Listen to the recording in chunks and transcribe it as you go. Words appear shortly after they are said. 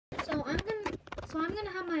I'm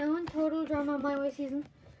gonna have my own Total Drama My Way season.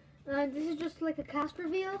 This is just like a cast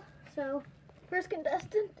reveal. So, first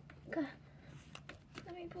contestant.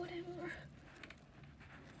 Let me put him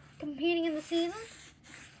competing in the season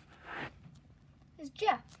is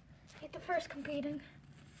Jeff. He's the first competing.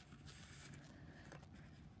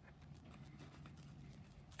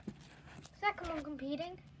 Second one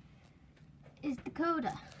competing is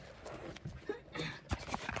Dakota.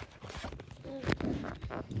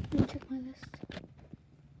 Let me check my list.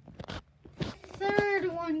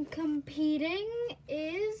 Third one competing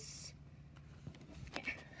is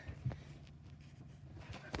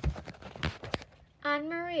Anne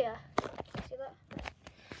Maria. See that?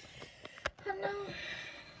 Oh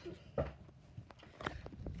no.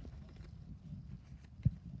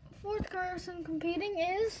 Fourth person competing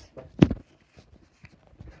is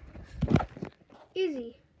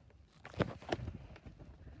Izzy.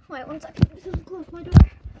 Wait, 1 second. I'm just gonna close my door.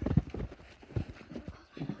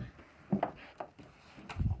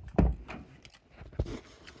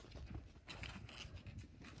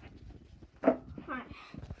 Alright.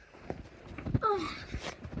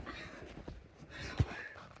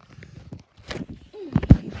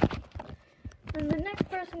 And the next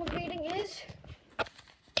person competing is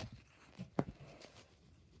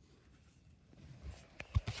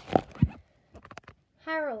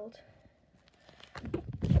Harold.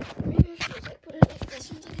 Maybe I should just put it like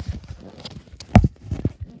this one second.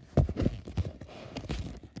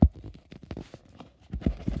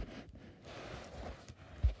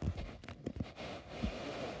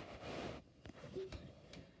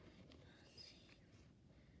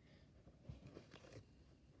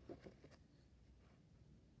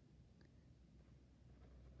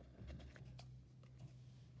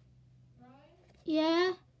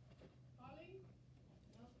 Yeah.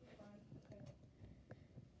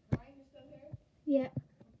 Yeah.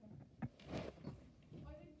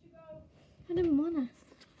 Why didn't you go? I didn't wanna.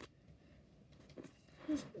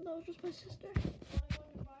 That was just my sister.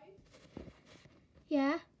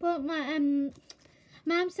 Yeah, but my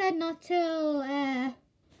mom said not till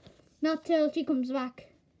she comes back.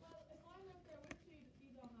 Well, if I'm not there with you, you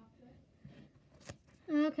don't have to.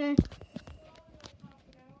 Okay. Half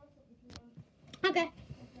an hour or something if you want. Okay.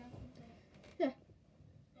 Yeah.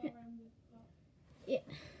 Go around the block. Yeah.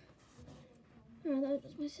 Oh, that was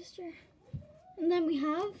just my sister. And then we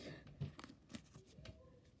have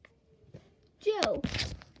Joe.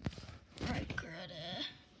 Alright, Greta.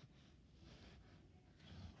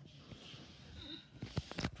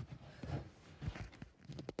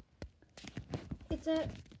 It's a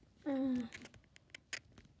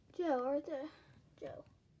Joe right there. Joe.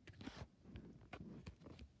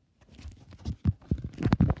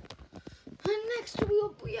 And next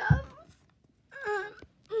we have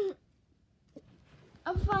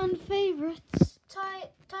a fan favorite,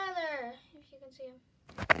 Tyler, if you can see him.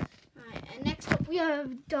 Alright, and next up we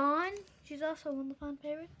have Dawn. She's also one of the fan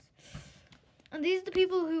favorites. And these are the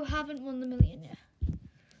people who haven't won the million yet.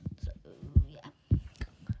 So, yeah.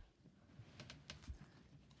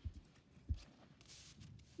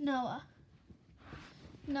 Noah.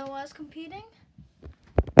 Noah's competing.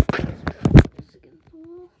 Just against the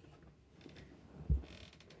wall.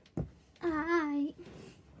 Alright.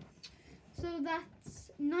 So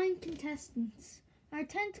that's 9 contestants. Our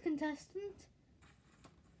 10th contestant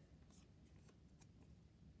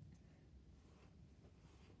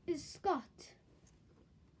is Scott.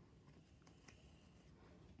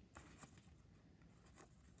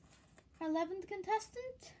 Our 11th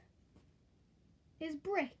contestant is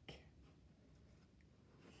Brick.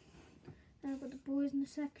 I've got the boys in the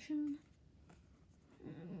section.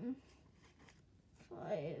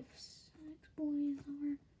 5, 6 boys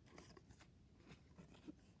over.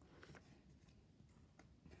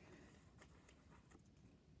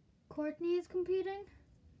 Courtney is competing.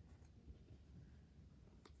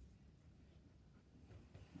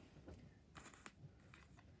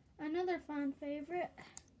 Another fan favorite,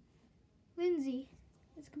 Lindsay,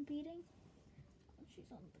 is competing. She's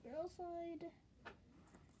on the girl side.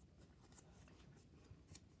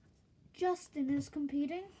 Justin is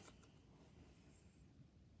competing.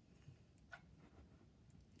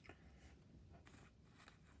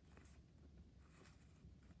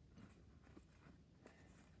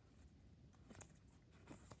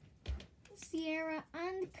 Sierra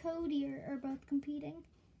and Cody are both competing.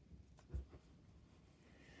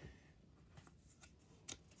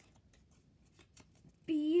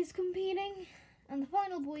 B is competing. And the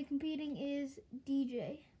final boy competing is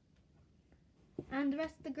DJ. And the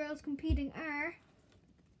rest of the girls competing are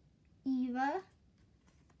Eva.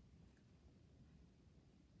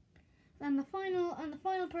 And the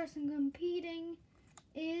final person competing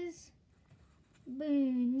is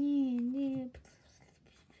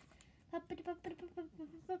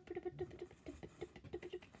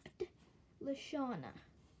Lashana.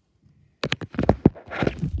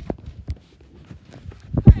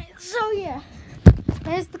 So yeah,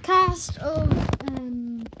 there's the cast of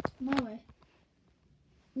Moe.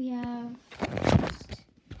 We have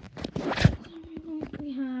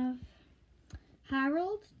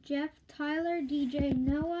Harold, Jeff, Tyler, DJ,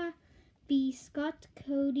 Noah, B, Scott,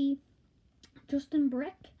 Cody, Justin,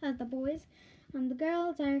 Brick as the boys, and the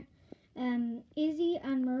girls are Izzy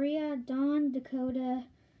and Maria, Dawn, Dakota,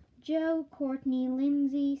 Joe, Courtney,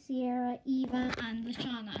 Lindsay, Sierra, Eva, and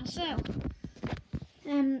Lashana. So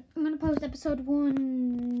I'm gonna post episode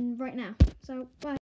 1 right now. So bye.